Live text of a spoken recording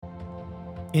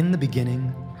In the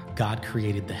beginning, God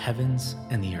created the heavens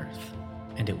and the earth,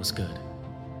 and it was good.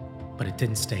 But it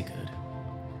didn't stay good.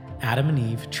 Adam and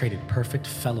Eve traded perfect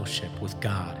fellowship with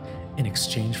God in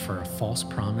exchange for a false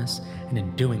promise, and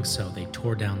in doing so, they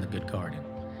tore down the good garden.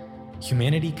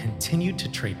 Humanity continued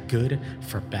to trade good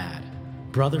for bad,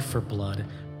 brother for blood,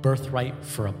 birthright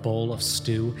for a bowl of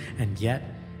stew, and yet,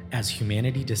 as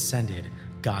humanity descended,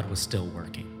 God was still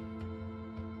working.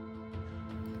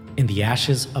 In the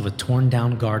ashes of a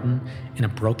torn-down garden, in a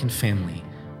broken family,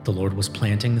 the Lord was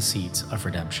planting the seeds of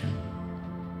redemption.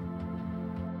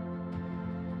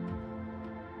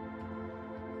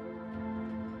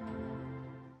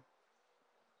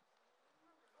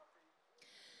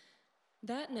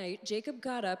 That night, Jacob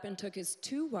got up and took his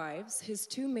 2 wives, his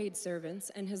 2 maidservants,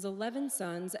 and his 11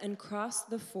 sons and crossed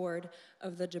the ford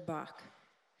of the Jabbok.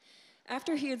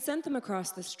 After he had sent them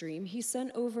across the stream, he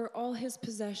sent over all his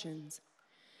possessions.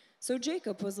 So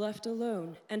Jacob was left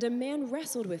alone, and a man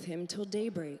wrestled with him till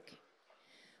daybreak.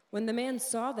 When the man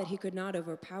saw that he could not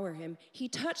overpower him, he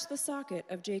touched the socket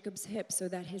of Jacob's hip so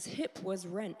that his hip was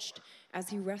wrenched as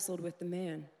he wrestled with the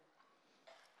man.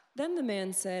 Then the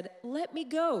man said, "Let me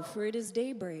go, for it is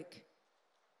daybreak."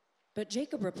 But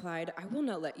Jacob replied, "I will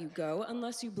not let you go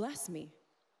unless you bless me."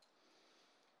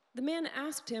 The man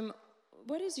asked him,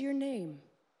 "What is your name?"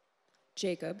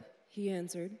 "Jacob," he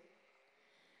answered.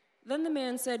 Then the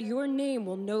man said, "Your name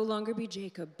will no longer be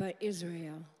Jacob, but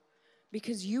Israel,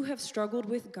 because you have struggled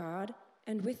with God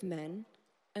and with men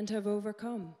and have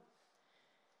overcome."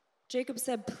 Jacob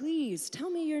said, "Please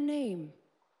tell me your name."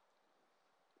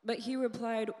 But he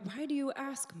replied, "Why do you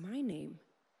ask my name?"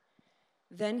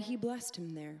 Then he blessed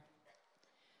him there.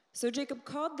 So Jacob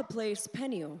called the place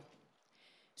Peniel,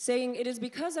 saying, "It is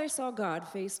because I saw God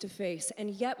face to face,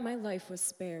 and yet my life was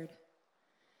spared."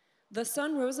 The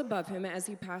sun rose above him as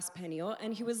he passed Peniel,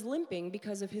 and he was limping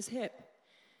because of his hip.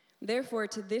 Therefore,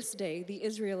 to this day, the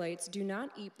Israelites do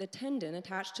not eat the tendon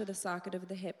attached to the socket of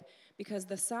the hip, because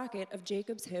the socket of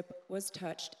Jacob's hip was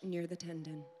touched near the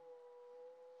tendon.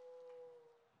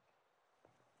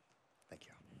 Thank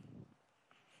you.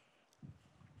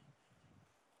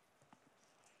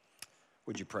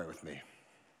 Would you pray with me?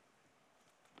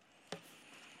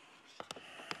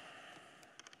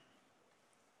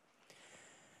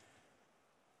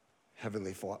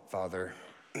 Heavenly Father,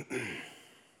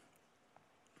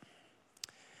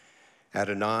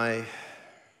 Adonai,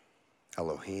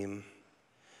 Elohim,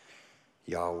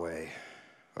 Yahweh,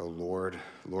 O Lord,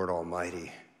 Lord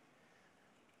Almighty,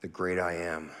 the great I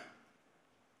am.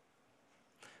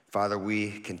 Father,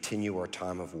 we continue our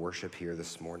time of worship here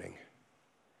this morning,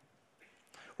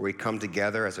 where we come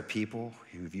together as a people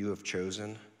who you have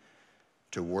chosen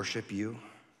to worship you,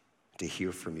 to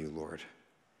hear from you, Lord.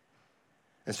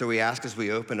 And so we ask as we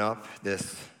open up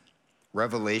this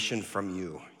revelation from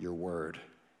you, your word,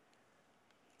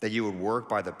 that you would work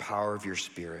by the power of your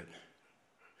Spirit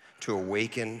to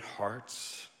awaken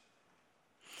hearts.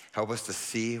 Help us to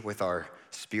see with our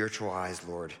spiritual eyes,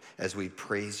 Lord, as we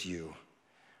praise you,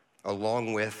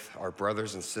 along with our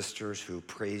brothers and sisters who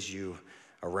praise you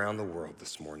around the world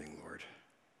this morning, Lord.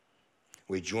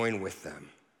 We join with them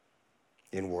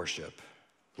in worship.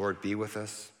 Lord, be with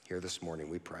us here this morning,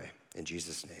 we pray. In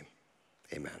Jesus' name,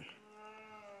 amen.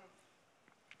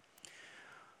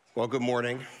 Well, good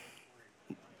morning.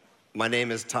 My name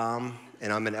is Tom,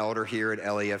 and I'm an elder here at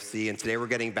LAFC, and today we're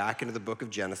getting back into the book of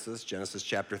Genesis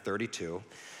chapter 32.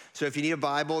 So if you need a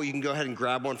Bible, you can go ahead and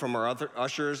grab one from our other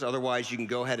ushers. Otherwise, you can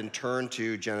go ahead and turn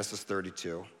to Genesis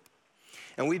 32.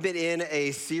 And we've been in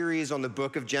a series on the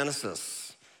book of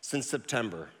Genesis since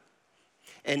September.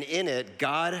 And in it,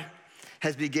 God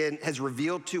has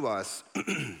revealed to us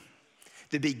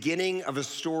the beginning of a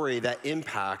story that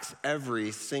impacts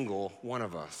every single one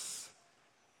of us.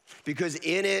 Because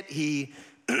in it, he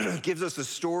gives us a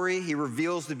story. He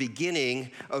reveals the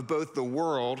beginning of both the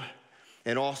world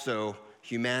and also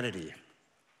humanity.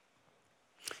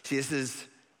 See, this is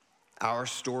our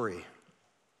story.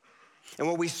 And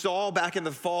what we saw back in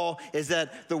the fall is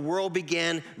that the world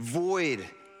began void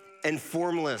and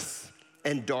formless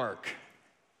and dark.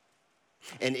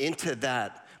 And into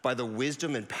that, by the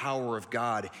wisdom and power of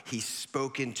God, he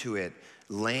spoke into it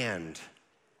land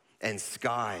and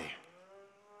sky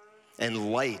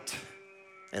and light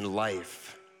and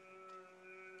life.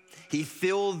 He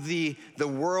filled the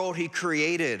world he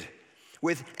created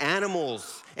with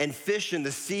animals and fish in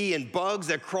the sea and bugs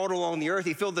that crawled along the earth.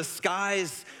 He filled the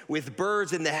skies with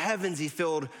birds, and the heavens he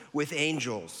filled with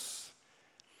angels.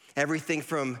 Everything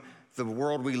from the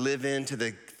world we live in to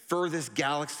the furthest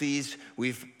galaxies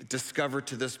we've discovered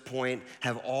to this point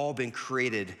have all been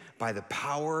created by the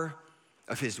power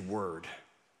of his word.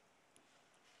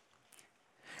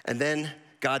 And then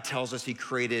God tells us he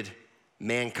created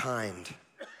mankind.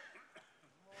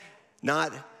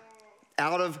 Not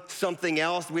out of something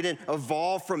else. We didn't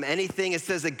evolve from anything. It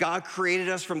says that God created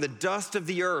us from the dust of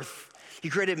the earth. He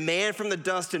created man from the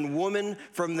dust and woman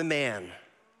from the man.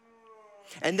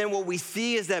 And then what we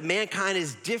see is that mankind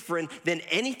is different than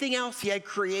anything else he had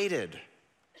created.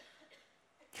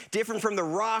 Different from the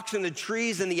rocks and the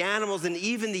trees and the animals and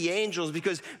even the angels,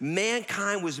 because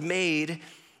mankind was made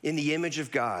in the image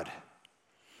of God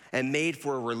and made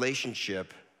for a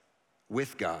relationship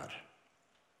with God.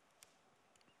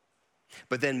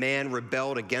 But then man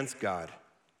rebelled against God.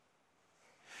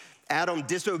 Adam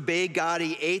disobeyed God.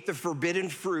 He ate the forbidden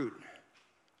fruit.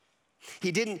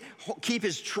 He didn't keep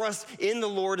his trust in the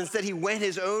Lord. Instead, he went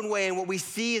his own way. And what we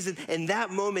see is that in that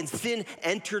moment, sin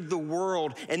entered the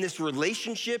world, and this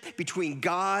relationship between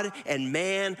God and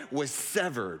man was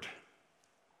severed.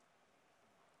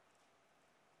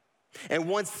 And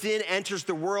once sin enters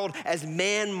the world, as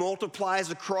man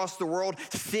multiplies across the world,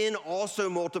 sin also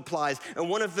multiplies. And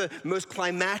one of the most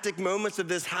climactic moments of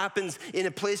this happens in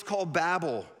a place called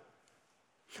Babel,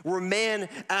 where man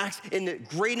acts in the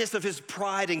greatness of his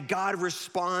pride, and God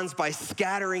responds by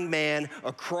scattering man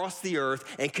across the earth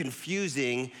and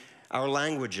confusing our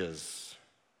languages.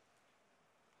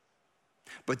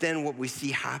 But then what we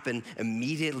see happen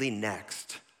immediately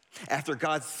next, after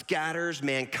God scatters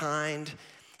mankind,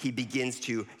 he begins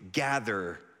to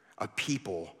gather a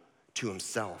people to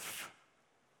himself.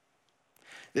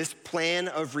 This plan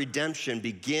of redemption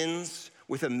begins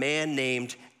with a man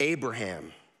named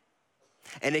Abraham.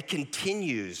 And it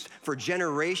continues for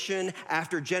generation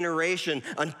after generation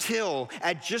until,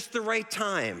 at just the right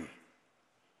time,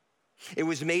 it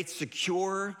was made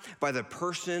secure by the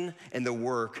person and the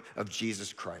work of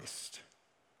Jesus Christ.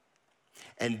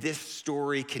 And this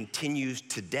story continues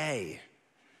today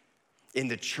in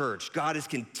the church. God is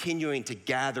continuing to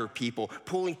gather people,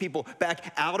 pulling people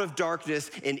back out of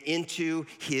darkness and into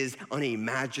his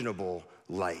unimaginable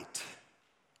light.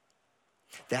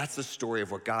 That's the story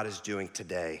of what God is doing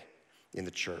today in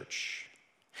the church.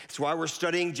 That's why we're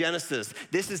studying Genesis.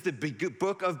 This is the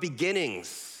book of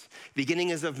beginnings.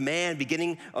 Beginnings of man,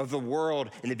 beginning of the world,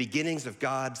 and the beginnings of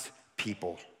God's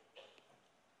people.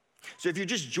 So if you're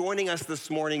just joining us this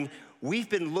morning, we've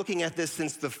been looking at this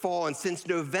since the fall, and since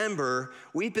November,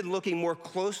 we've been looking more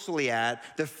closely at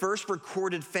the first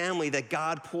recorded family that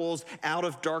God pulls out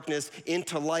of darkness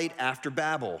into light after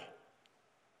Babel.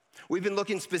 We've been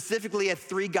looking specifically at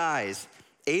three guys,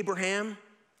 Abraham,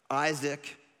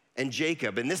 Isaac, and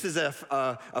Jacob. And this is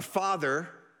a father,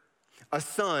 a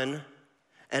son,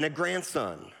 and a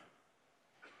grandson.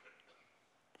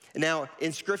 Now,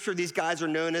 in Scripture, these guys are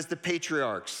known as the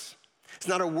patriarchs. It's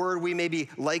not a word we maybe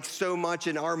like so much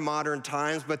in our modern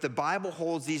times, but the Bible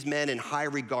holds these men in high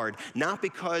regard, not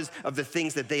because of the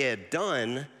things that they had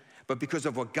done, but because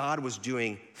of what God was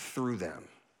doing through them.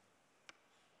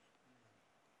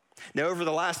 Now, over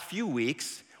the last few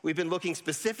weeks, we've been looking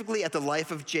specifically at the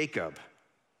life of Jacob.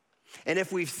 And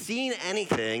if we've seen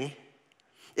anything,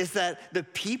 it's that the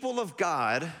people of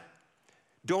God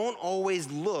don't always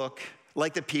look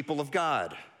like the people of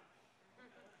God.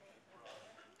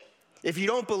 If you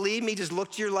don't believe me, just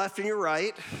look to your left and your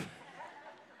right.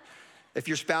 If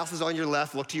your spouse is on your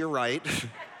left, look to your right.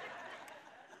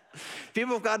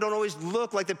 People of God don't always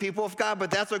look like the people of God, but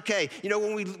that's okay. You know,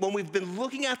 when we've been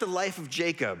looking at the life of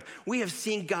Jacob, we have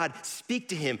seen God speak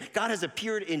to him. God has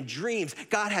appeared in dreams.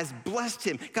 God has blessed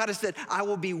him. God has said, I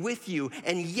will be with you.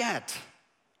 And yet,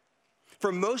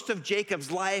 for most of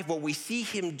Jacob's life, what we see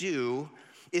him do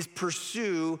is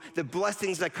pursue the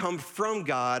blessings that come from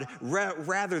God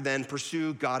rather than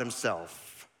pursue God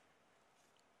himself.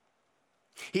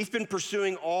 He's been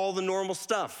pursuing all the normal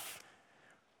stuff.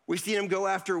 We've seen him go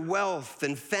after wealth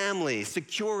and family,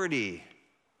 security,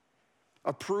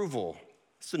 approval.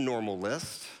 It's a normal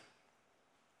list.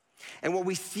 And what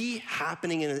we see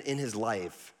happening in his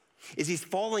life is he's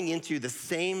falling into the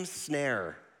same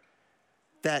snare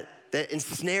that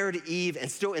ensnared Eve and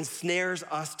still ensnares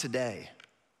us today.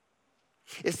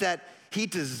 It's that he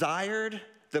desired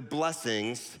the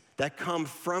blessings that come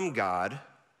from God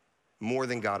more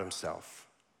than God himself.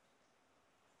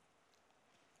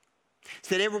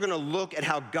 Today we're going to look at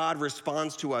how God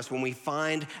responds to us when we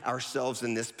find ourselves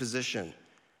in this position.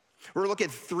 We're going to look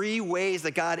at three ways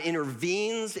that God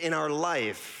intervenes in our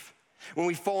life when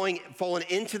we've fallen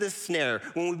into this snare,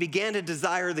 when we began to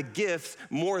desire the gifts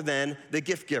more than the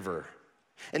gift giver.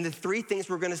 And the three things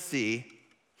we're going to see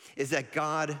is that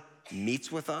God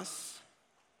meets with us,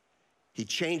 he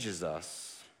changes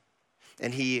us,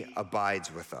 and he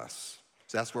abides with us.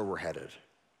 So that's where we're headed.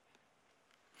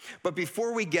 But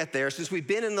before we get there, since we've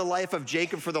been in the life of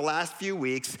Jacob for the last few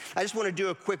weeks, I just want to do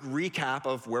a quick recap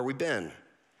of where we've been.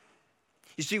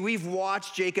 You see, we've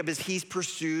watched Jacob as he's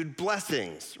pursued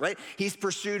blessings, right? He's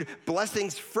pursued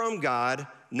blessings from God,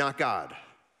 not God.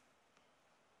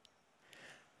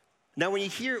 Now, when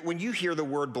you hear the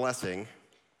word blessing,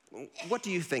 what do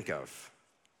you think of?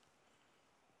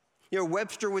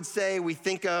 Webster would say we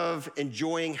think of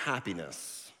enjoying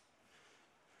happiness.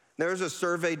 There was a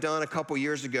survey done a couple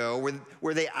years ago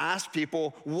where they asked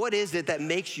people, what is it that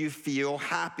makes you feel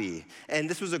happy? And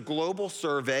this was a global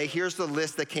survey. Here's the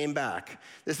list that came back.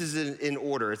 This is in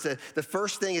order. The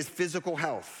first thing is physical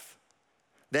health,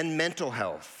 then mental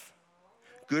health,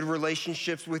 good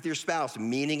relationships with your spouse,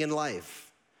 meaning in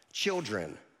life,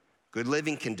 children, good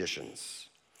living conditions,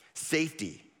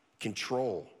 safety,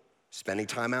 control, spending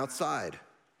time outside,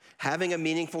 having a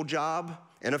meaningful job,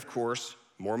 and of course,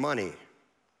 more money.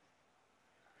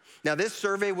 Now, this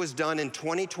survey was done in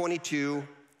 2022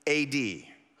 AD.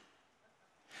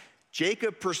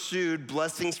 Jacob pursued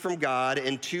blessings from God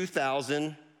in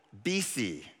 2000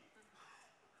 BC.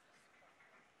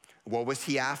 What was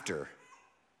he after?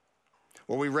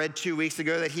 Well, we read 2 weeks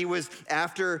ago that he was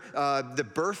after the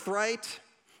birthright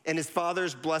and his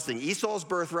father's blessing, Esau's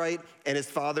birthright and his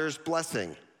father's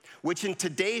blessing, which in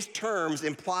today's terms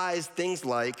implies things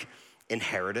like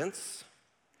inheritance,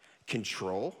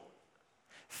 control,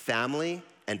 family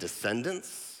and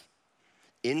descendants,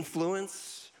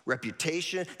 influence,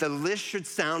 reputation. The list should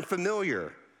sound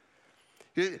familiar.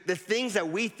 The things that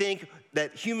we think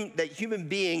that human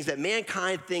beings, that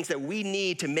mankind thinks that we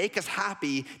need to make us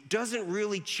happy doesn't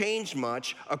really change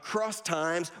much across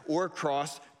times or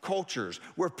across cultures.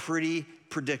 We're pretty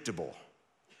predictable.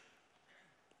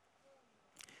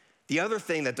 The other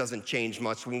thing that doesn't change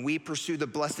much when we pursue the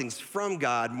blessings from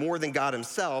God more than God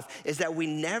himself is that we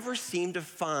never seem to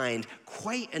find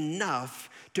quite enough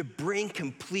to bring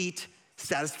complete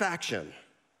satisfaction.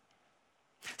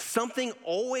 Something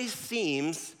always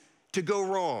seems to go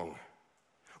wrong,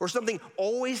 or something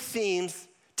always seems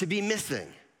to be missing.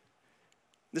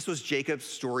 This was Jacob's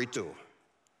story too.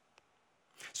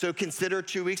 So consider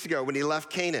 2 weeks ago when he left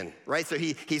Canaan, right? So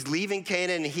he's leaving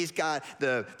Canaan and he's got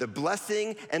the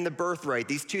blessing and the birthright,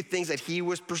 these two things that he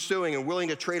was pursuing and willing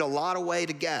to trade a lot away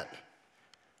to get.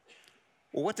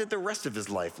 Well, what did the rest of his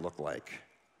life look like?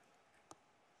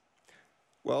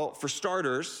 Well, for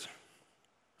starters,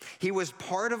 he was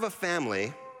part of a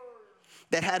family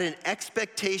that had an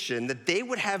expectation that they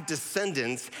would have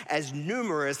descendants as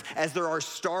numerous as there are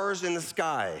stars in the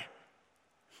sky.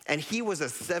 And he was a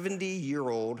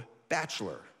 70-year-old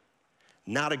bachelor.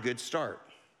 Not a good start.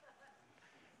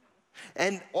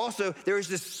 And also, there was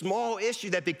this small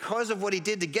issue that because of what he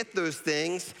did to get those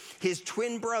things, his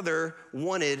twin brother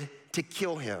wanted to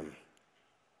kill him.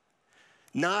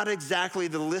 Not exactly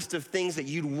the list of things that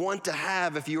you'd want to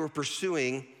have if you were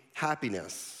pursuing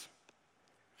happiness.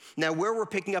 Now, where we're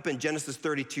picking up in Genesis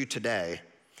 32 today,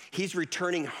 he's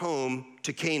returning home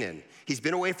to Canaan. He's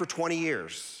been away for 20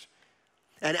 years.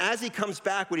 And as he comes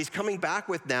back, what he's coming back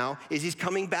with now is he's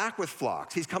coming back with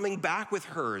flocks. He's coming back with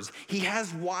herds. He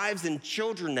has wives and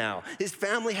children now. His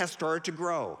family has started to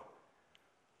grow.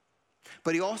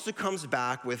 But he also comes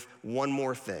back with one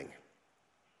more thing,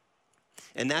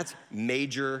 and that's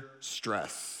major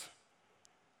stress.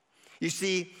 You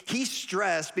see, he's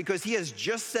stressed because he has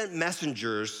just sent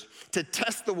messengers to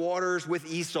test the waters with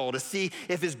Esau to see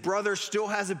if his brother still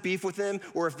has a beef with him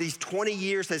or if these 20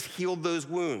 years has healed those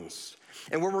wounds.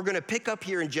 And where we're going to pick up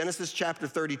here in Genesis chapter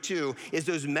 32 is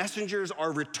those messengers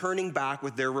are returning back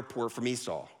with their report from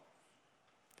Esau.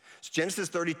 It's Genesis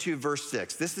 32, verse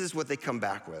 6. This is what they come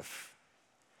back with.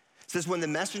 It says, when the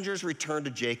messengers returned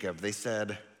to Jacob, they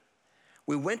said,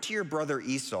 we went to your brother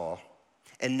Esau,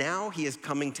 and now he is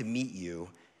coming to meet you,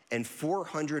 and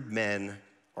 400 men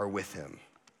are with him.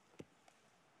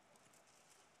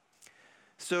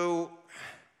 So,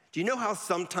 do you know how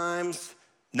sometimes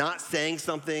not saying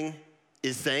something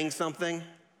is saying something?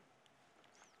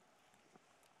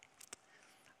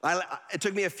 It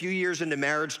took me a few years into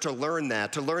marriage to learn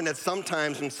that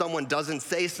sometimes when someone doesn't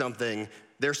say something,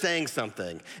 they're saying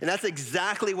something. And that's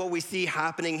exactly what we see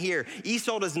happening here.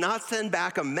 Esau does not send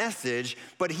back a message,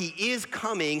 but he is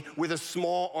coming with a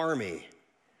small army.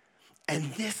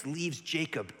 And this leaves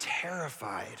Jacob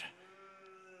terrified.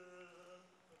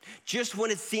 Just when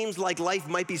it seems like life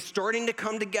might be starting to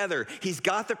come together, he's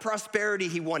got the prosperity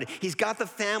he wanted, he's got the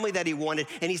family that he wanted,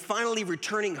 and he's finally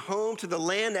returning home to the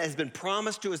land that has been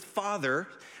promised to his father,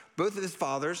 both of his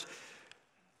fathers.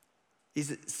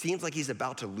 It seems like he's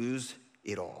about to lose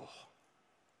it all.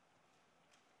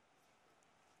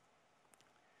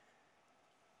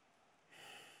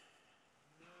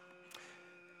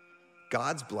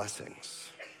 God's blessings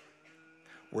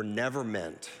were never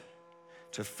meant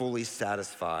to fully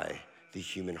satisfy the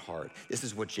human heart. This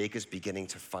is what Jacob's beginning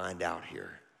to find out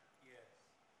here.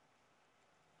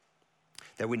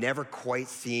 That we never quite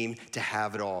seem to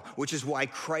have it all, which is why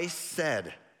Christ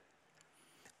said,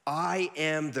 I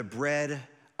am the bread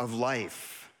of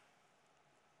life.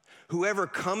 Whoever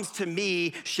comes to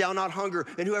me shall not hunger,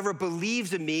 and whoever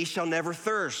believes in me shall never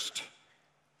thirst.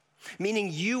 Meaning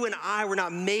you and I were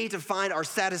not made to find our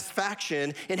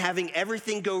satisfaction in having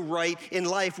everything go right in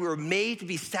life. We were made to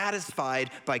be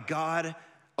satisfied by God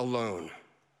alone.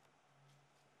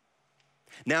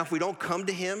 Now, if we don't come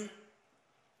to him,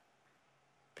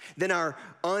 then our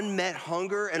unmet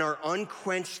hunger and our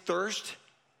unquenched thirst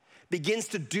begins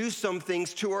to do some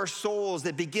things to our souls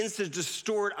that begins to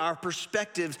distort our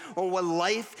perspectives on what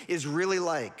life is really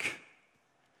like.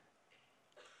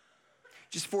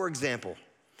 Just for example,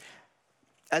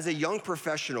 as a young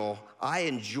professional, I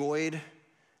enjoyed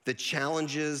the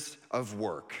challenges of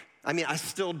work. I mean, I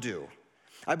still do.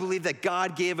 I believe that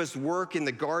God gave us work in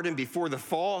the garden before the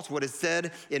fall. It's what it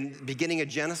said in the beginning of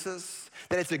Genesis,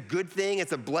 that it's a good thing,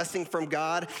 it's a blessing from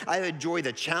God. I enjoy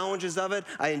the challenges of it.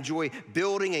 I enjoy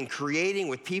building and creating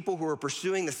with people who are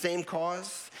pursuing the same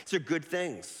cause. These are good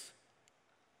things.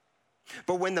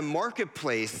 But when the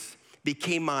marketplace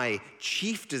became my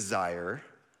chief desire,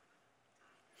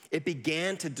 it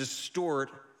began to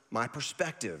distort my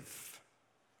perspective.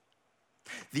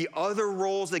 The other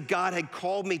roles that God had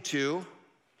called me to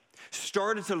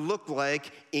started to look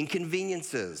like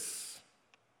inconveniences.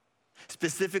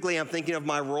 Specifically, I'm thinking of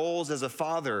my roles as a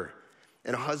father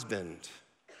and a husband.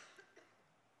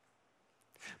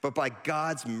 But by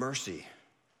God's mercy,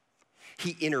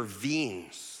 he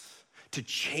intervenes to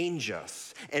change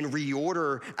us and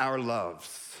reorder our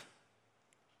loves,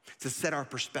 to set our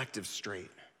perspectives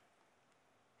straight.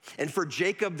 And for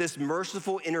Jacob, this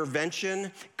merciful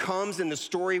intervention comes in the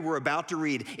story we're about to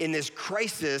read, in this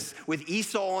crisis with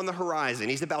Esau on the horizon.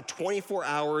 He's about 24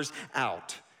 hours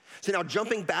out. So now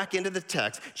jumping back into the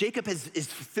text, Jacob is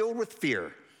filled with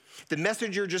fear. The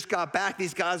messenger just got back.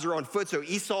 These guys are on foot, so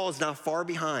Esau is not far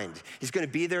behind. He's going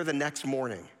to be there the next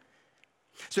morning.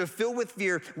 So filled with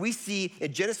fear, we see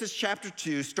in Genesis chapter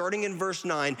 2, starting in verse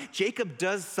 9, Jacob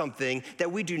does something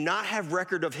that we do not have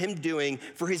record of him doing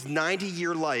for his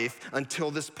 90-year life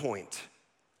until this point.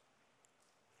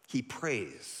 He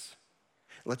prays.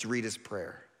 Let's read his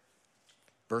prayer.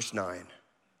 Verse 9.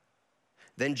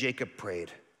 Then Jacob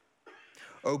prayed,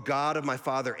 O God of my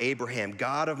father Abraham,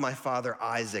 God of my father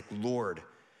Isaac, Lord,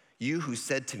 you who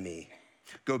said to me,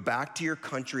 go back to your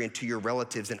country and to your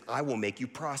relatives, and I will make you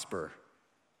prosper.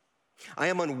 I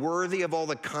am unworthy of all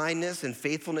the kindness and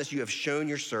faithfulness you have shown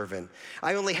your servant.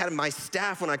 I only had my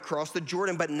staff when I crossed the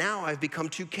Jordan, but now I've become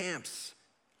two camps.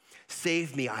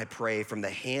 Save me, I pray, from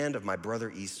the hand of my brother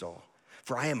Esau,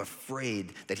 for I am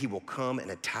afraid that he will come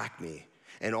and attack me,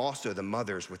 and also the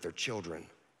mothers with their children.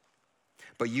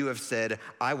 But you have said,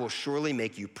 I will surely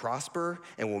make you prosper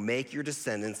and will make your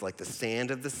descendants like the sand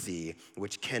of the sea,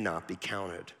 which cannot be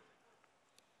counted.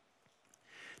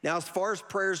 Now, as far as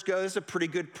prayers go, it's a pretty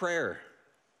good prayer.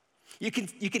 You can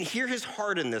hear his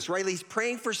heart in this, right? He's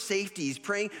praying for safety. He's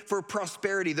praying for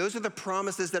prosperity. Those are the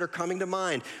promises that are coming to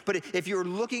mind. But if you're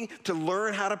looking to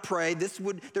learn how to pray,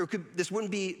 there wouldn't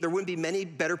be many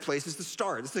better places to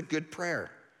start. This is a good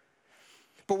prayer.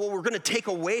 But what we're going to take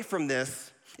away from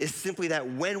this is simply that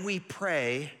when we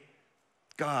pray,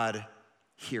 God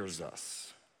hears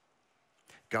us.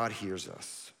 God hears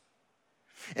us.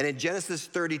 And in Genesis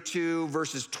 32,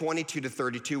 verses 22 to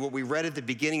 32, what we read at the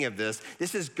beginning of this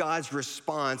is God's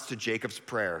response to Jacob's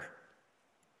prayer.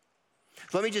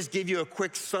 Let me just give you a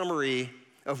quick summary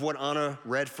of what Anna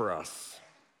read for us.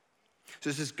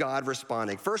 So this is God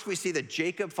responding. First, we see that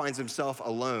Jacob finds himself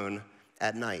alone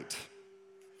at night.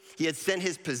 He had sent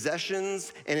his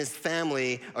possessions and his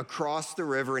family across the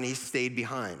river, and he stayed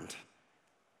behind.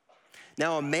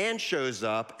 Now a man shows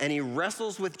up, and he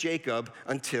wrestles with Jacob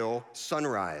until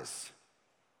sunrise.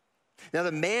 Now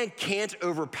the man can't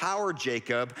overpower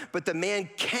Jacob, but the man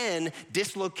can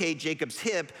dislocate Jacob's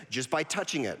hip just by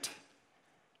touching it.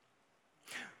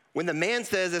 When the man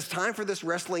says, it's time for this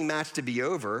wrestling match to be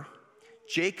over,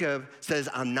 Jacob says,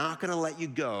 I'm not gonna let you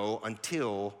go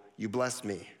until you bless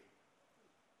me.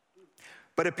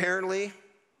 But apparently,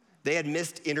 they had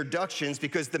missed introductions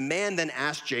because the man then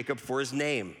asked Jacob for his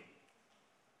name.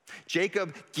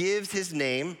 Jacob gives his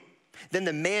name, then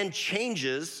the man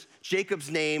changes Jacob's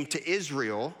name to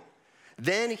Israel,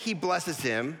 then he blesses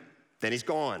him, then he's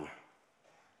gone.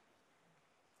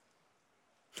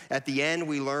 At the end,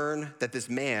 we learn that this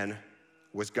man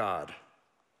was God.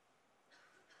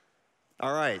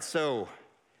 All right, so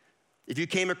if you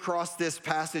came across this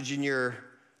passage in your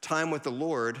time with the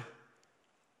Lord,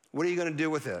 what are you going to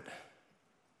do with it?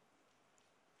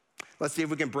 Let's see if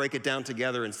we can break it down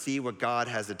together and see what God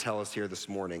has to tell us here this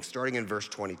morning, starting in verse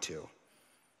 22.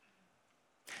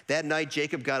 That night,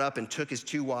 Jacob got up and took his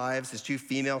 2 wives, his 2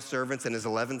 female servants, and his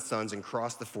 11 sons and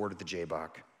crossed the ford of the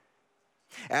Jabbok.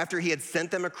 After he had sent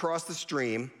them across the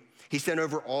stream, he sent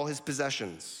over all his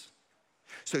possessions.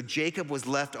 So Jacob was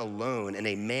left alone, and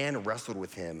a man wrestled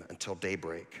with him until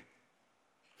daybreak.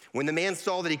 When the man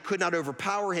saw that he could not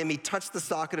overpower him, he touched the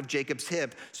socket of Jacob's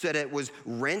hip so that it was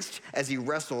wrenched as he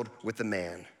wrestled with the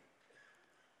man.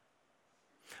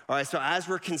 All right, so as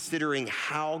we're considering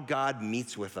how God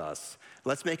meets with us,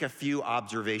 let's make a few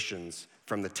observations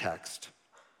from the text.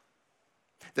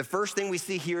 The first thing we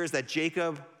see here is that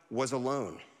Jacob was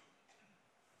alone.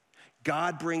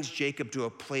 God brings Jacob to a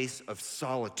place of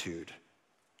solitude,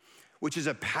 which is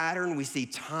a pattern we see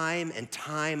time and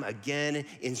time again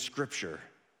in Scripture.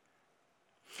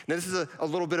 Now, this is a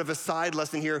little bit of a side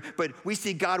lesson here, but we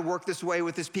see God work this way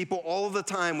with his people all of the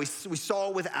time. We saw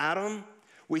it with Adam.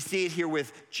 We see it here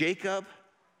with Jacob.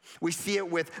 We see it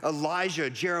with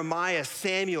Elijah, Jeremiah,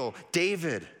 Samuel,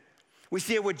 David. We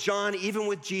see it with John, even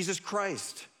with Jesus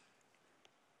Christ.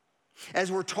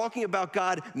 As we're talking about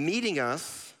God meeting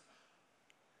us,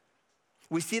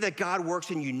 we see that God works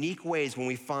in unique ways when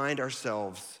we find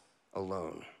ourselves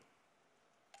alone.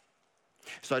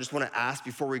 So I just want to ask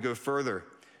before we go further,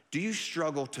 do you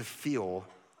struggle to feel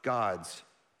God's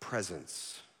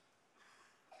presence?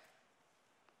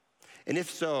 And if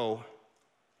so,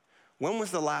 when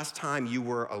was the last time you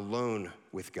were alone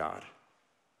with God?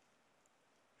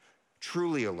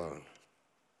 Truly alone.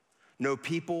 No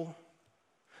people,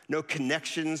 no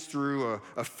connections through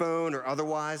a phone or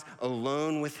otherwise,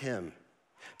 alone with him.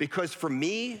 Because for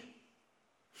me,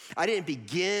 I didn't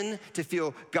begin to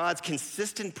feel God's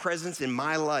consistent presence in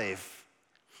my life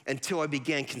until I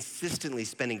began consistently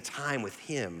spending time with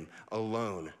him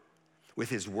alone, with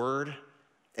his word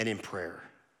and in prayer.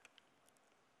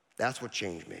 That's what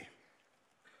changed me.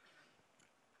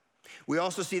 We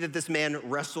also see that this man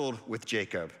wrestled with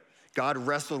Jacob. God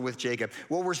wrestled with Jacob.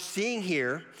 What we're seeing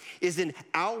here is an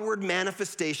outward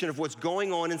manifestation of what's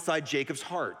going on inside Jacob's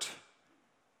heart.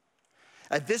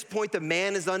 At this point, the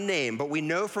man is unnamed, but we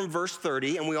know from verse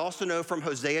 30, and we also know from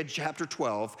Hosea chapter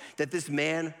 12, that this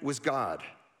man was God,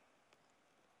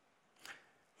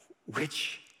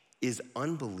 which is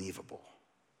unbelievable.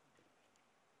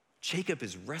 Jacob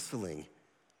is wrestling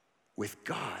with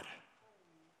God.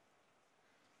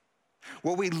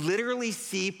 What we literally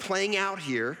see playing out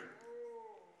here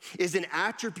is an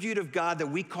attribute of God that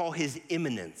we call his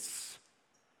immanence,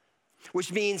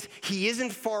 which means he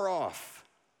isn't far off.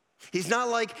 He's not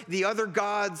like the other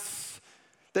gods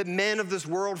that men of this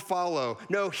world follow.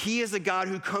 No, he is a God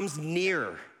who comes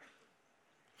near.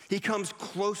 He comes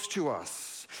close to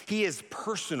us. He is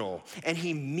personal, and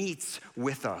he meets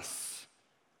with us.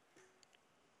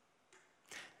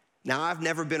 Now, I've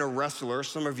never been a wrestler.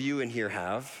 Some of you in here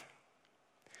have.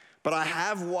 But I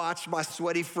have watched my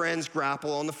sweaty friends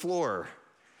grapple on the floor.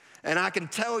 And I can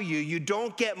tell you, you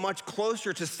don't get much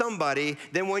closer to somebody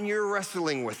than when you're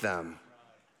wrestling with them.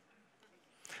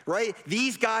 Right?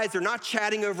 These guys are not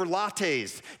chatting over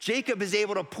lattes. Jacob is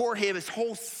able to pour his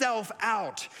whole self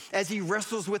out as he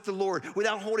wrestles with the Lord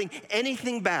without holding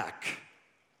anything back.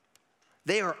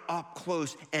 They are up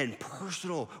close and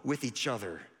personal with each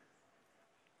other.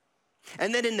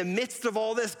 And then in the midst of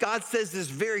all this, God says this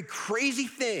very crazy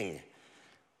thing,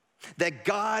 that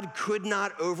God could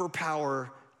not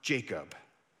overpower Jacob.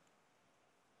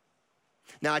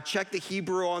 Now, I checked the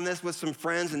Hebrew on this with some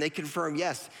friends, and they confirm,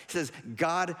 yes. It says,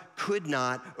 God could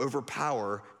not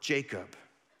overpower Jacob.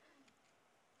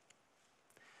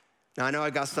 Now, I know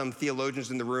I got some theologians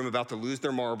in the room about to lose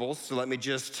their marbles, so let me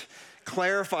just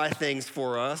clarify things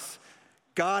for us.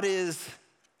 God is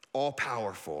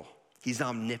all-powerful. He's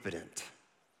omnipotent.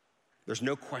 There's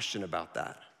no question about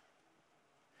that.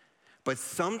 But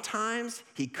sometimes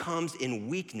he comes in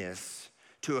weakness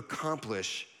to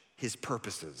accomplish his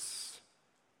purposes.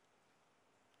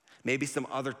 Maybe some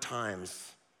other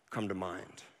times come to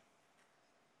mind.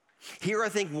 Here, I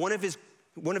think one of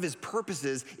his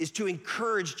purposes is to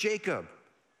encourage Jacob.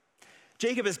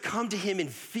 Jacob has come to him in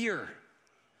fear.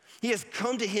 He has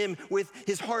come to him with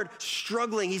his heart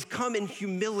struggling. He's come in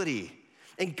humility.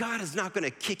 And God is not going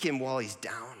to kick him while he's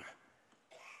down.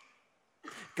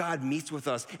 God meets with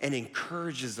us and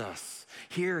encourages us.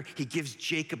 Here, he gives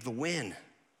Jacob the win.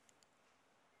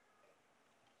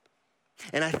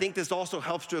 And I think this also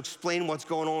helps to explain what's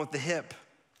going on with the hip.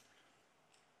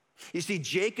 You see,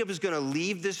 Jacob is going to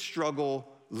leave this struggle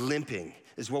limping,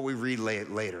 is what we read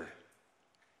later.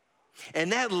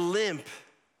 And that limp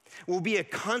will be a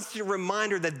constant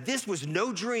reminder that this was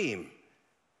no dream.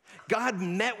 God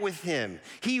met with him.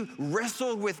 He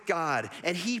wrestled with God,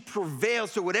 and he prevailed.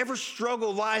 So whatever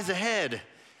struggle lies ahead,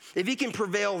 if he can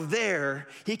prevail there,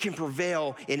 he can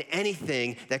prevail in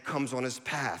anything that comes on his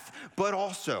path. But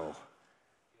also,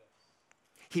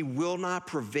 he will not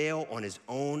prevail on his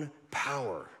own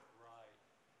power.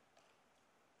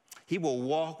 He will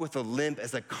walk with a limp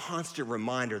as a constant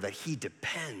reminder that he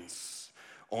depends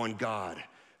on God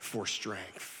for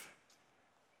strength.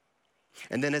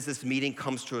 And then as this meeting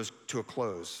comes to a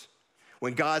close,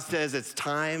 when God says it's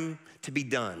time to be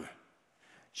done,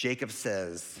 Jacob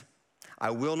says, I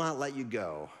will not let you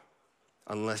go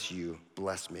unless you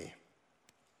bless me.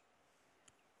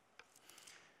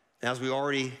 Now, as we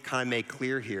already kind of made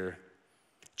clear here,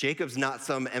 Jacob's not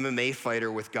some MMA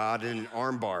fighter with God in an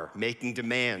armbar making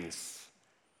demands.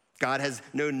 God has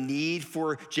no need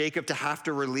for Jacob to have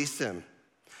to release him.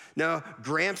 Now,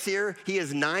 Gramps here, he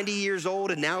is 90 years old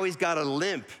and now he's got a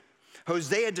limp.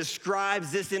 Hosea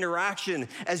describes this interaction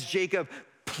as Jacob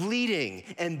pleading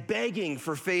and begging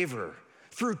for favor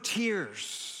through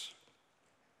tears.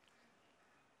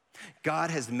 God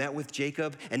has met with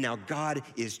Jacob, and now God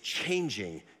is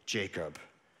changing Jacob.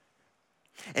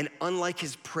 And unlike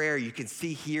his prayer, you can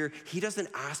see here, he doesn't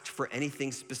ask for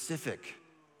anything specific.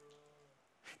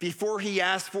 Before he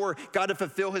asked for God to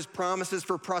fulfill his promises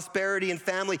for prosperity and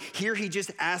family, here he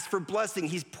just asked for blessing.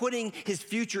 He's putting his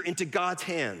future into God's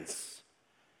hands.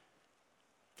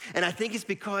 And I think it's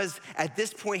because at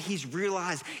this point he's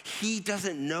realized he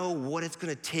doesn't know what it's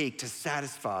gonna take to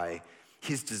satisfy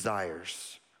his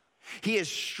desires. He has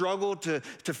struggled to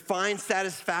find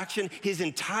satisfaction his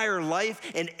entire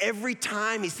life, and every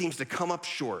time he seems to come up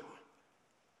short.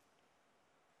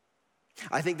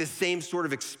 I think the same sort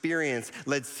of experience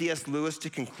led C.S. Lewis to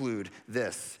conclude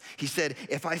this. He said,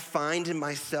 if I find in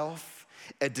myself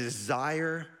a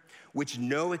desire which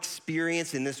no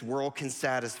experience in this world can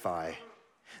satisfy,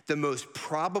 the most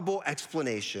probable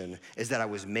explanation is that I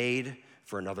was made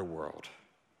for another world.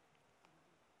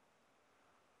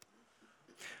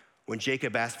 When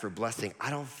Jacob asked for blessing, I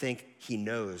don't think he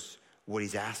knows what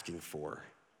he's asking for,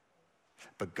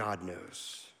 but God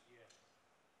knows.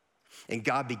 And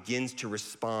God begins to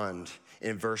respond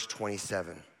in verse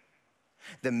 27.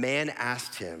 The man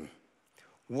asked him,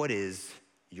 what is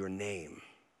your name?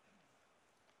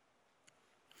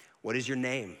 What is your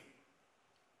name?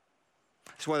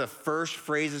 It's one of the first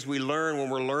phrases we learn when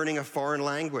we're learning a foreign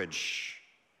language.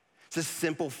 It's a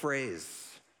simple phrase.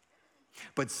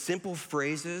 But simple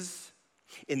phrases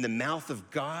in the mouth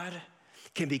of God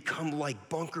can become like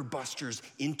bunker busters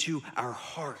into our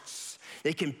hearts.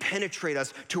 They can penetrate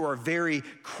us to our very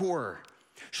core.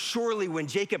 Surely when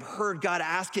Jacob heard God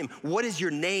ask him, what is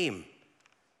your name?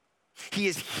 He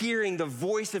is hearing the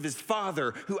voice of his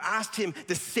father who asked him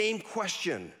the same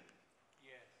question.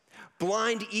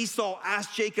 Blind Esau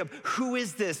asked Jacob, who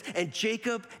is this? And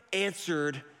Jacob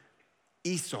answered,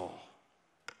 Esau.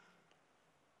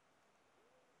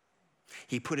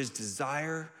 He put his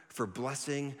desire for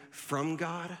blessing from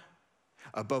God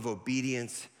above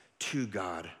obedience to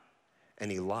God,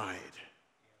 and he lied.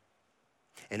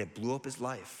 And it blew up his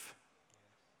life.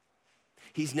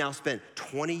 He's now spent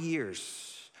 20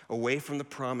 years away from the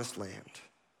promised land.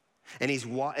 And it's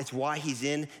why he's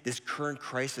in this current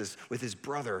crisis with his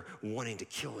brother wanting to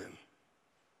kill him.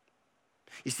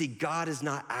 You see, God is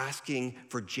not asking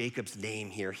for Jacob's name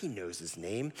here. He knows his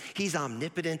name. He's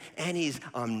omnipotent and he's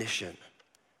omniscient.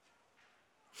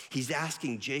 He's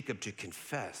asking Jacob to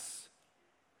confess,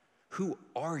 who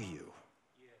are you?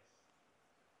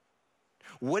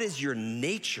 What is your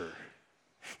nature?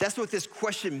 That's what this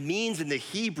question means in the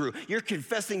Hebrew. You're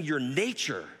confessing your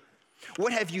nature.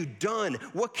 What have you done?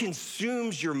 What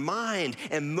consumes your mind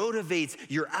and motivates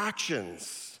your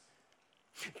actions?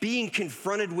 Being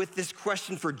confronted with this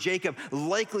question for Jacob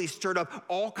likely stirred up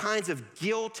all kinds of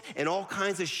guilt and all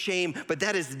kinds of shame, but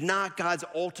that is not God's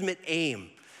ultimate aim.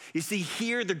 You see,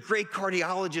 here the great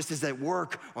cardiologist is at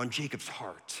work on Jacob's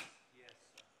heart.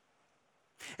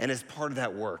 And as part of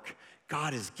that work,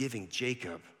 God is giving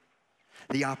Jacob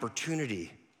the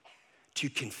opportunity to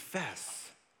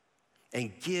confess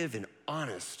and give an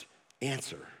honest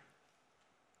answer.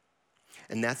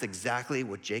 And that's exactly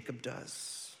what Jacob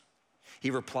does.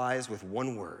 He replies with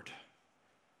one word,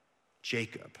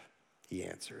 Jacob, he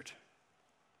answered.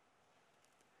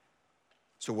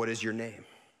 So what is your name?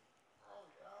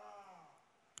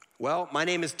 Well, my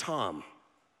name is Tom.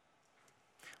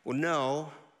 Well,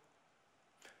 no.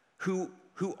 Who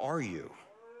are you?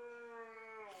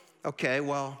 Okay,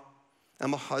 well,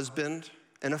 I'm a husband,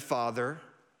 and a father.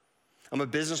 I'm a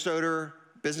business owner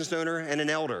and an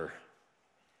elder.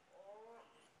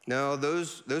 No,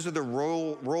 those are the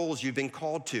roles you've been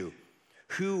called to.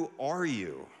 Who are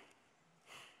you?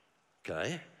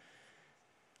 Okay.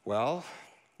 Well,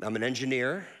 I'm an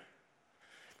engineer.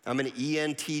 I'm an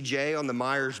ENTJ on the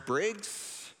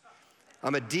Myers-Briggs.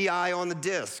 I'm a DI on the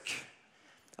DISC.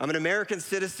 I'm an American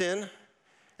citizen,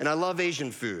 and I love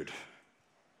Asian food.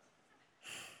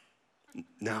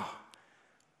 No.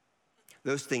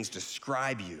 Those things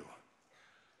describe you.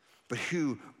 But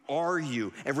who are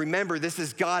you? And remember, this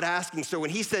is God asking. So when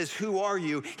he says, who are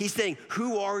you? He's saying,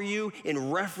 who are you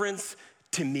in reference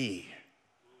to me?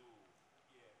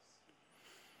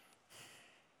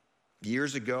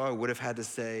 Years ago, I would have had to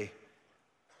say,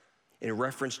 in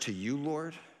reference to you,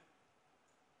 Lord,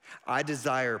 I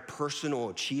desire personal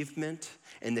achievement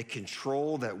and the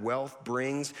control that wealth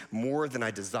brings more than I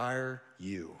desire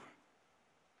you.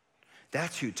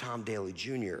 That's who Tom Daly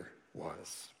Jr.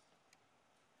 was.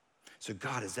 So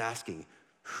God is asking,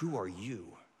 who are you?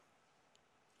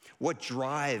 What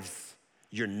drives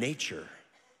your nature?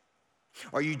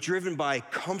 Are you driven by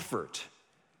comfort?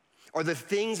 Are the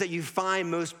things that you find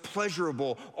most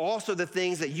pleasurable also the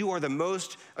things that you are the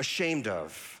most ashamed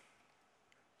of?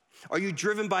 Are you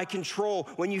driven by control?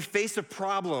 When you face a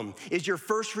problem, is your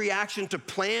first reaction to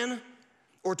plan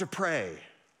or to pray?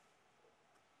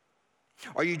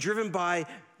 Are you driven by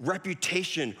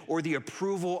reputation or the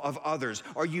approval of others?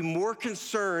 Are you more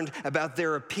concerned about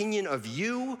their opinion of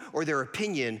you or their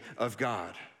opinion of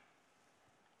God?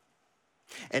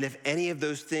 And if any of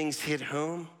those things hit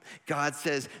home, God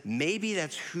says, maybe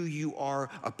that's who you are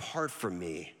apart from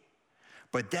me,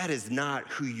 but that is not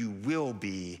who you will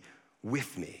be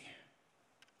with me.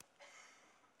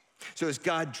 So as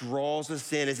God draws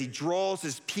us in, as he draws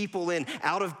his people in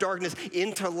out of darkness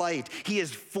into light, he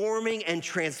is forming and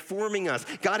transforming us.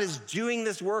 God is doing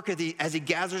this work as he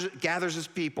gathers his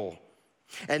people.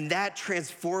 And that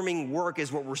transforming work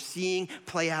is what we're seeing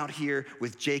play out here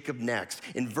with Jacob next.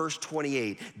 In verse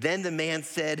 28, then the man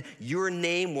said, your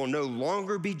name will no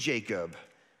longer be Jacob,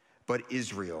 but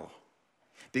Israel,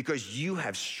 because you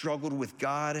have struggled with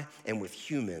God and with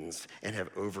humans and have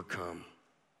overcome.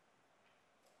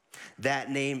 That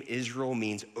name, Israel,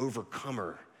 means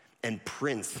overcomer and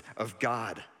prince of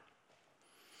God.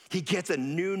 He gets a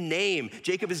new name.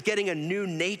 Jacob is getting a new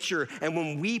nature. And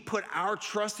when we put our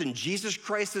trust in Jesus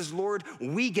Christ as Lord,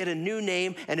 we get a new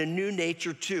name and a new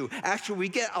nature too. Actually, we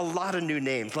get a lot of new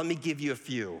names. Let me give you a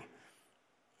few.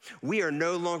 We are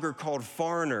no longer called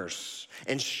foreigners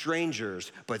and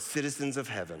strangers, but citizens of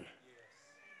heaven.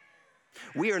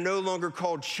 We are no longer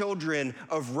called children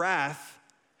of wrath,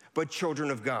 but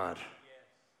children of God.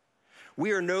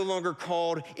 We are no longer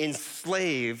called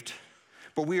enslaved,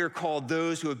 but we are called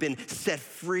those who have been set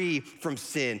free from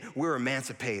sin. We're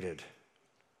emancipated.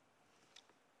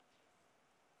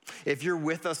 If you're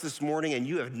with us this morning and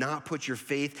you have not put your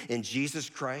faith in Jesus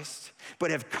Christ,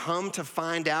 but have come to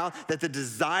find out that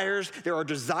there are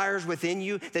desires within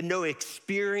you that no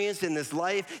experience in this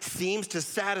life seems to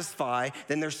satisfy,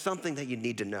 then there's something that you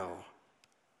need to know.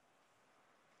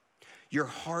 Your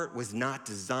heart was not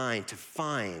designed to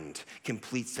find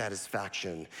complete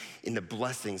satisfaction in the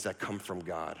blessings that come from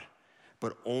God,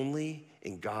 but only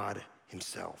in God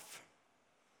himself.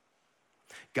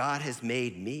 God has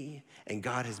made me and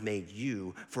God has made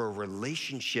you for a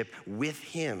relationship with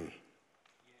him.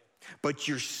 But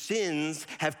your sins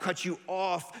have cut you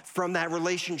off from that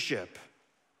relationship.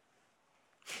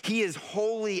 He is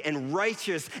holy and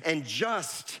righteous and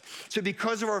just. So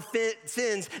because of our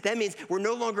sins, that means we're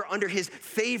no longer under his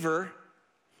favor,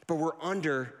 but we're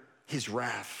under his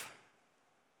wrath.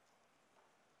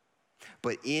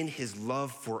 But in his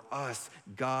love for us,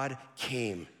 God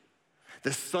came.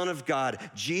 The Son of God,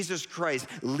 Jesus Christ,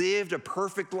 lived a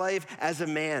perfect life as a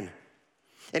man.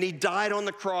 And he died on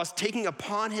the cross, taking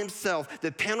upon himself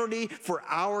the penalty for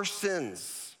our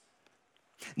sins.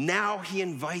 Now he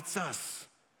invites us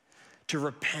to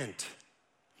repent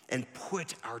and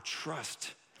put our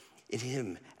trust in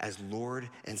him as Lord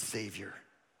and Savior.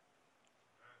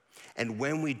 And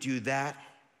when we do that,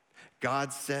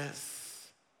 God says,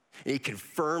 and he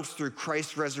confirms through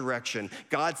Christ's resurrection,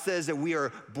 God says that we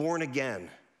are born again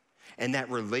and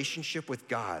that relationship with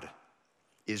God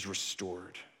is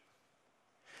restored.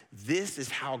 This is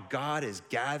how God is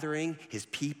gathering his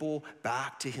people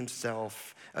back to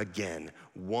himself again,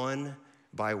 one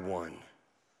by one.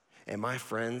 And my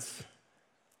friends,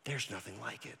 there's nothing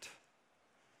like it.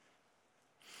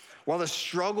 While the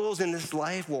struggles in this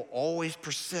life will always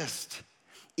persist,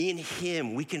 in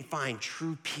him we can find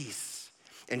true peace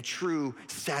and true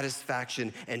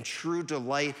satisfaction and true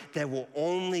delight that will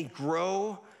only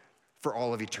grow for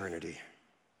all of eternity.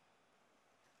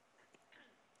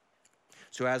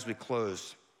 So as we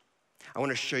close, I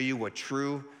want to show you what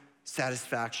true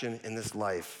satisfaction in this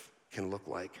life can look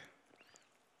like.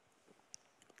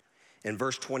 In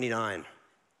verse 29,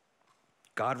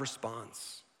 God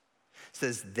responds. It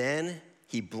says, then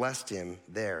he blessed him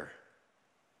there.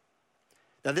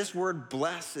 Now this word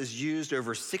bless is used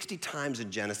over 60 times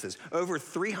in Genesis, over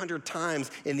 300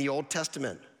 times in the Old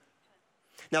Testament.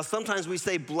 Now, sometimes we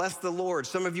say, bless the Lord.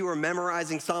 Some of you are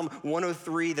memorizing Psalm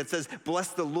 103 that says, bless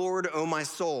the Lord, O my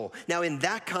soul. Now, in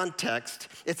that context,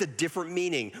 it's a different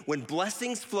meaning. When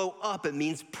blessings flow up, it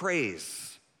means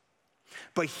praise.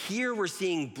 But here we're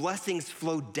seeing blessings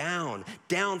flow down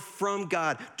from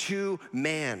God to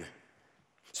man.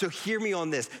 So hear me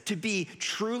on this. To be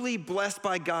truly blessed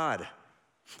by God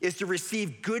is to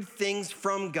receive good things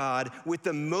from God, with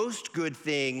the most good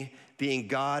thing being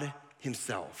God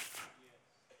himself.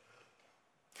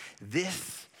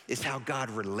 This is how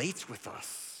God relates with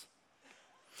us.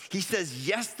 He says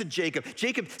yes to Jacob.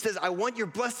 Jacob says, I want your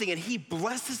blessing, and he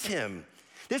blesses him.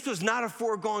 This was not a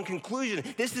foregone conclusion.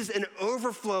 This is an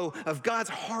overflow of God's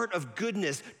heart of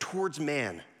goodness towards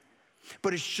man.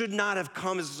 But it should not have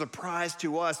come as a surprise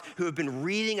to us who have been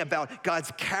reading about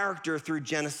God's character through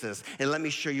Genesis. And let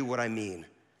me show you what I mean.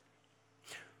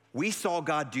 We saw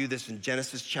God do this in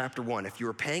Genesis chapter 1. If you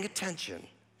were paying attention,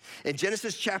 in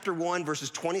Genesis chapter 1, verses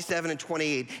 27 and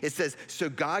 28, it says, so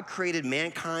God created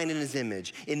mankind in his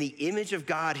image. In the image of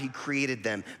God, he created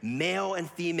them. Male and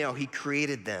female, he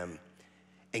created them.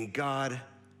 And God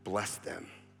blessed them.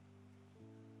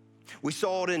 We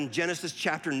saw it in Genesis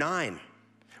chapter 9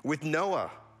 with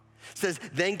Noah. It says,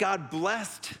 then God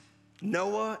blessed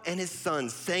Noah and his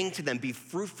sons, saying to them, be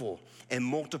fruitful and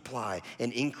multiply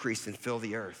and increase and fill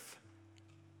the earth.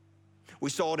 We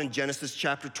saw it in Genesis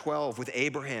chapter 12 with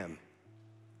Abraham.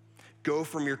 Go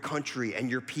from your country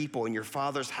and your people and your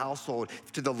father's household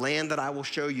to the land that I will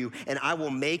show you, and I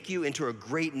will make you into a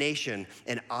great nation,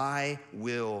 and I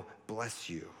will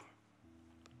bless you.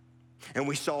 And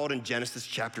we saw it in Genesis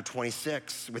chapter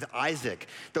 26 with Isaac.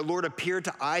 The Lord appeared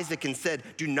to Isaac and said,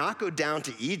 do not go down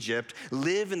to Egypt.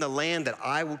 Live in the land that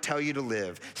I will tell you to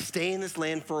live. Stay in this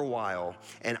land for a while,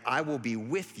 and I will be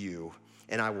with you,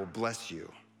 and I will bless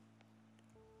you.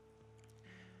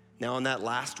 Now, on that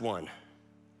last one,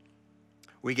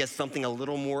 we get something a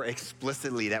little more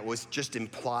explicitly that was just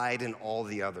implied in all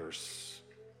the others.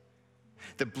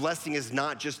 The blessing is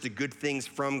not just the good things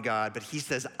from God, but he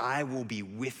says, I will be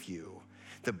with you.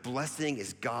 The blessing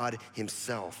is God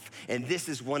himself. And this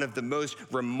is one of the most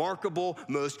remarkable,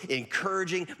 most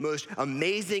encouraging, most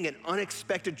amazing and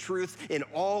unexpected truths in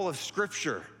all of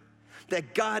Scripture.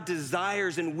 That God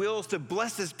desires and wills to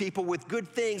bless his people with good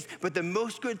things, but the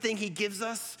most good thing he gives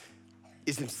us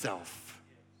is himself.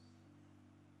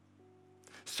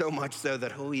 So much so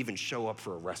that he'll even show up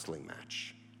for a wrestling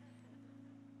match.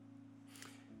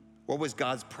 What was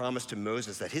God's promise to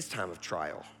Moses at his time of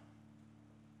trial?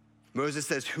 Moses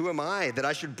says, who am I that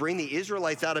I should bring the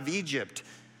Israelites out of Egypt?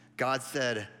 God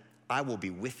said, I will be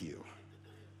with you.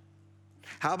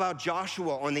 How about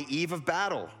Joshua on the eve of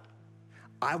battle?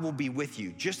 I will be with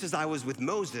you. Just as I was with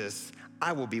Moses,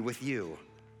 I will be with you.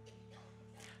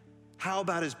 How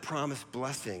about his promised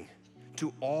blessing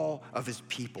to all of his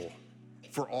people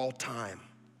for all time?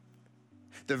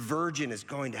 The virgin is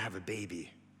going to have a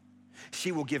baby.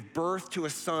 She will give birth to a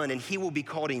son, and he will be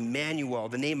called Emmanuel.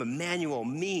 The name Emmanuel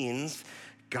means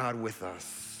God with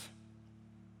us.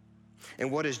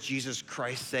 And what does Jesus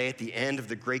Christ say at the end of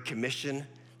the Great Commission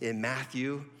in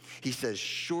Matthew? He says,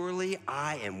 surely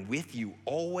I am with you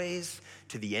always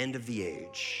to the end of the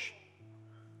age.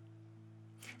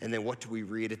 And then what do we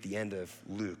read at the end of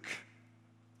Luke?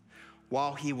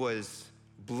 While he was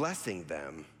blessing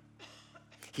them,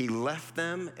 he left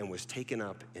them and was taken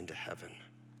up into heaven.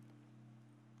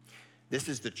 This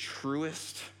is the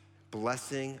truest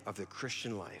blessing of the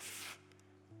Christian life.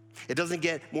 It doesn't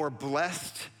get more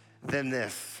blessed than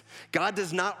this. God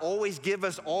does not always give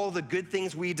us all the good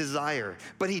things we desire,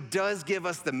 but he does give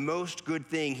us the most good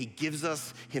thing. He gives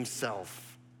us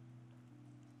himself.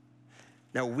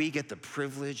 Now we get the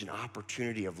privilege and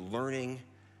opportunity of learning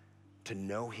to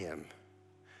know him,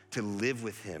 to live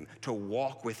with him, to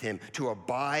walk with him, to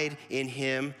abide in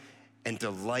him, and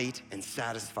delight and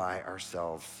satisfy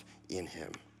ourselves in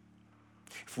him.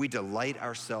 If we delight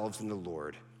ourselves in the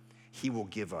Lord, he will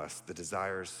give us the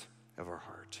desires of our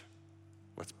heart.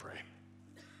 Let's pray.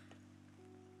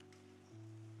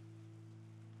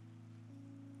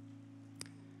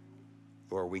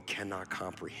 Lord, we cannot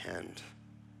comprehend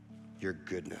your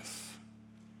goodness.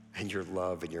 and your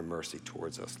love and your mercy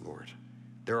towards us, Lord.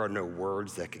 There are no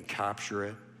words that can capture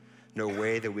it, no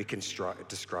way that we can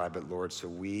describe it, Lord, so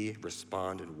we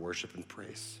respond in worship and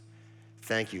praise.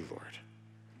 Thank you, Lord,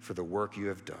 for the work you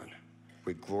have done.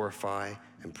 We glorify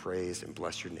and praise and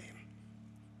bless your name.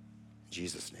 In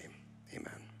Jesus' name,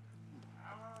 amen.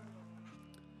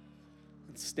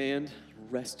 Let's stand,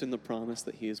 rest in the promise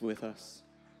that he is with us.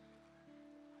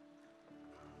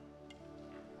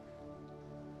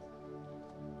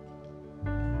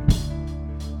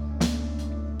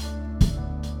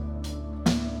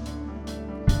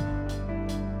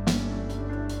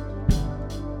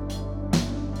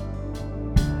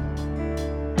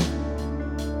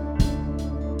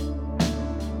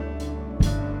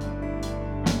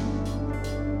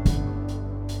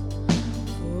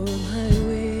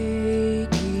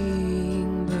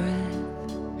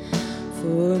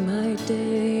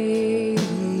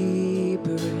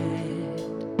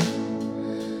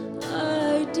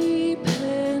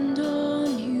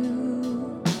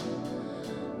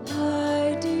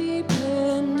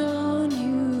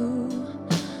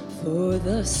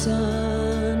 The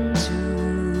sun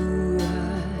to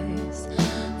rise,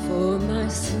 for my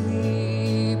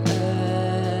sleep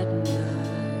at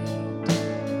night.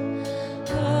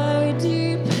 I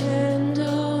depend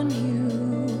on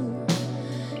you.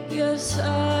 Yes,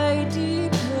 I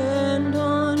depend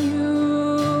on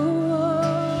you.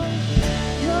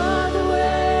 You're the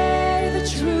way, the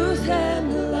truth,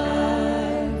 and the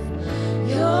life.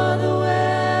 You're the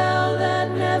well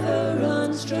that never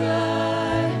runs dry.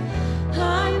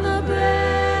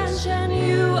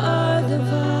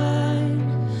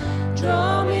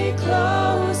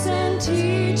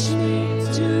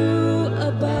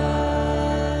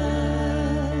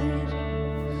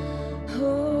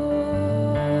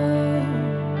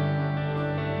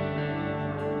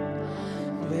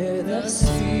 Where the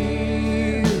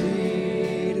Spirit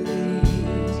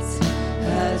leads,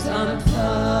 as I'm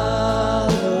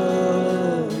following,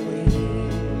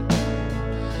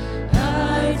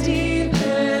 I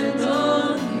depend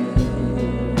on you.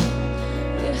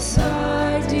 Yes,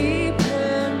 I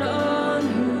depend on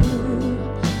you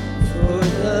for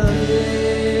the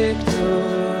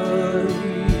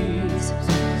victories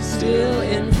still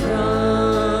in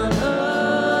front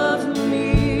of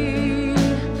me.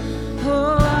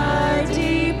 Oh, I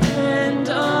depend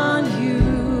on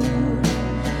you.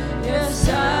 Yes,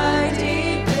 I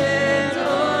depend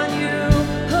on you.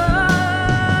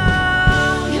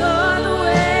 Oh, you're the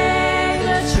way,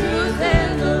 the truth,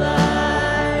 and the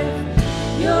life.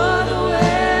 You're the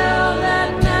well that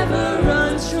never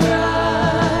runs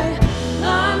dry.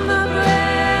 I'm the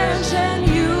branch and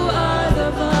you are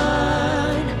the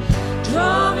vine.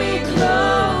 Draw me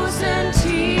close and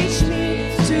teach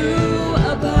me to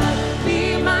abide.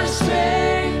 Be my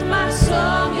strength, my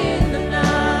song in the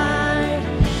night.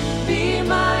 Be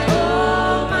my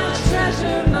all, my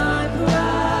treasure, my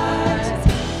prize.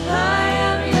 I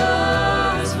am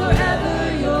yours,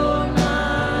 forever you're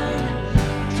mine.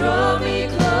 Draw me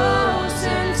close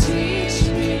and teach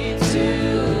me to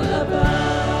abide.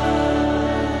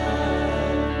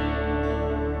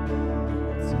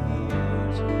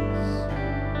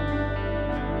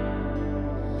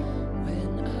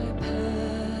 When I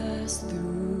pass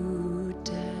through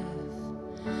death,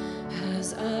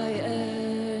 as I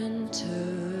enter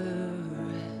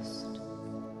rest,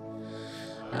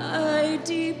 I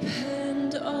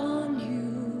depend on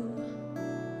you.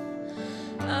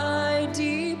 I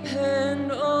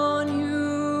depend on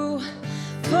you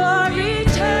for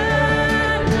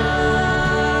eternal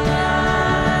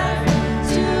life,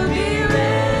 to be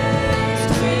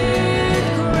raised with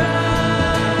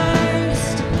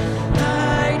Christ.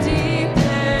 I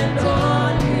depend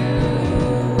on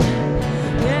you.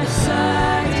 Yes, I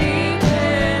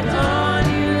depend on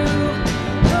you.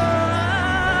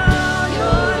 Oh,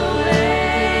 you're the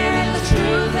way, the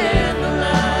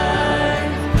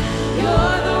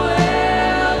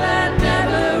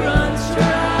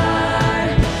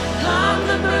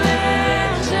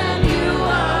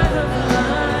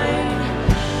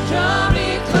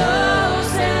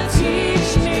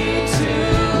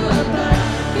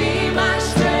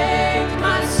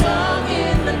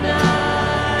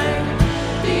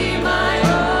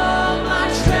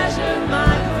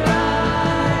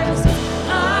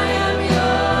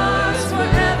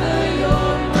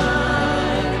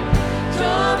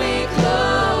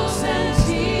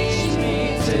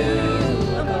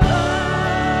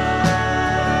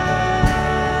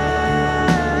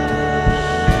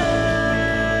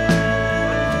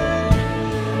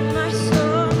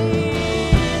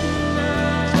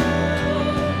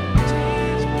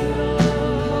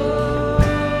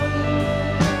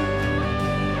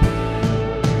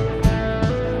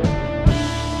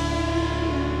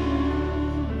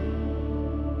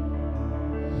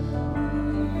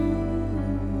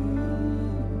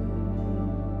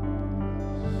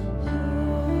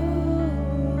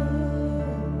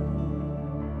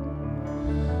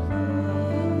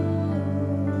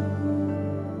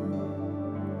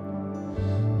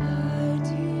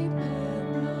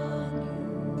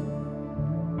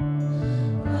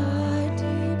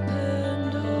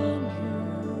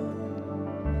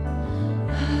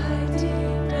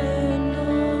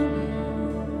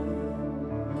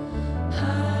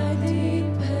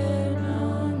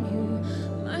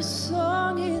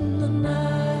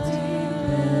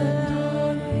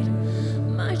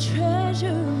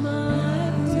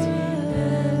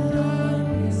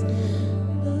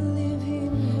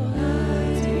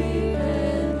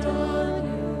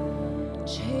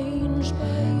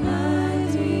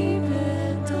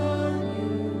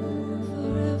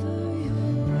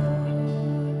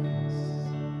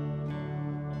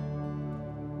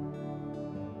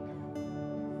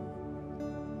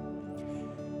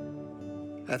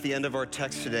At the end of our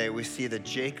text today, we see that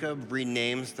Jacob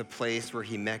renames the place where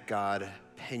he met God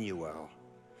Peniel,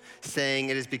 saying,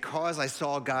 "It is because I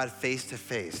saw God face to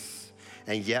face,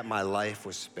 and yet my life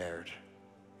was spared."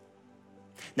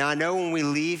 Now, I know when we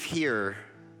leave here,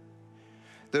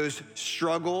 those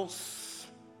struggles,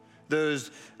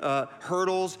 those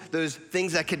hurdles, those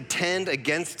things that contend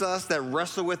against us, that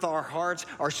wrestle with our hearts,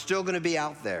 are still gonna be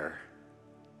out there.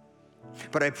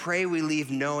 But I pray we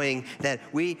leave knowing that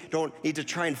we don't need to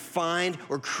try and find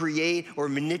or create or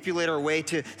manipulate our way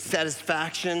to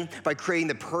satisfaction by creating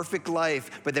the perfect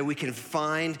life, but that we can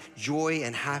find joy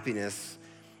and happiness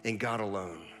in God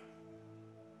alone.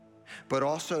 But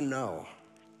also know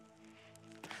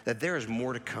that there is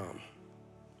more to come.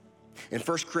 In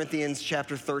 1 Corinthians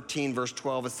chapter 13, verse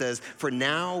 12, it says, "For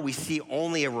now we see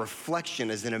only a reflection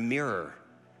as in a mirror."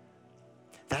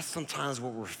 That's sometimes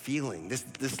what we're feeling.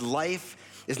 This life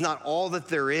is not all that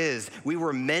there is. We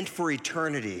were meant for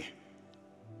eternity.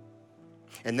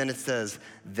 And then it says,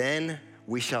 "Then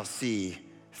we shall see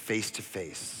face to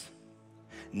face.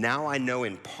 Now I know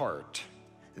in part,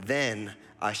 then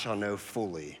I shall know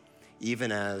fully,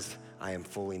 even as I am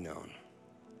fully known."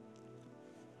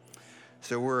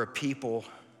 So we're a people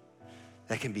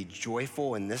that can be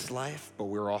joyful in this life, but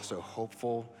we're also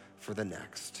hopeful for the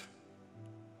next.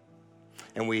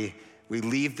 And we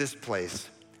leave this place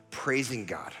praising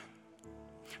God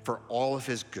for all of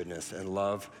his goodness and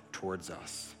love towards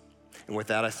us. And with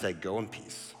that, I say, go in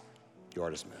peace. You are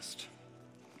dismissed.